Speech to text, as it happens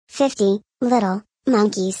50 little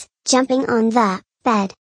monkeys jumping on the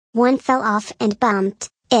bed. One fell off and bumped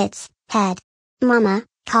its head. Mama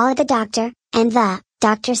called the doctor, and the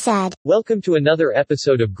doctor said, Welcome to another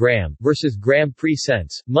episode of Graham vs. Graham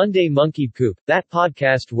Presents Monday Monkey Poop, that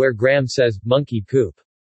podcast where Graham says monkey poop.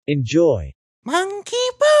 Enjoy. Monkey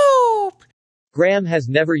poop! Graham has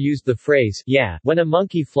never used the phrase, yeah, when a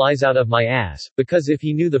monkey flies out of my ass, because if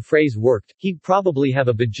he knew the phrase worked, he'd probably have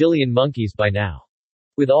a bajillion monkeys by now.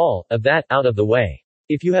 With all of that out of the way,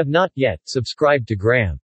 if you have not yet subscribed to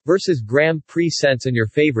Graham vs. Graham Presents on your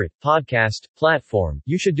favorite podcast platform,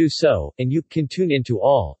 you should do so, and you can tune into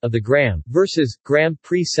all of the Graham vs. Graham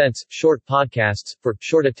Presents short podcasts for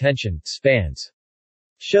short attention spans.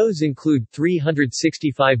 Shows include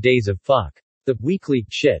 365 Days of Fuck, The Weekly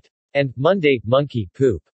Shit, and Monday Monkey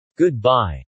Poop. Goodbye.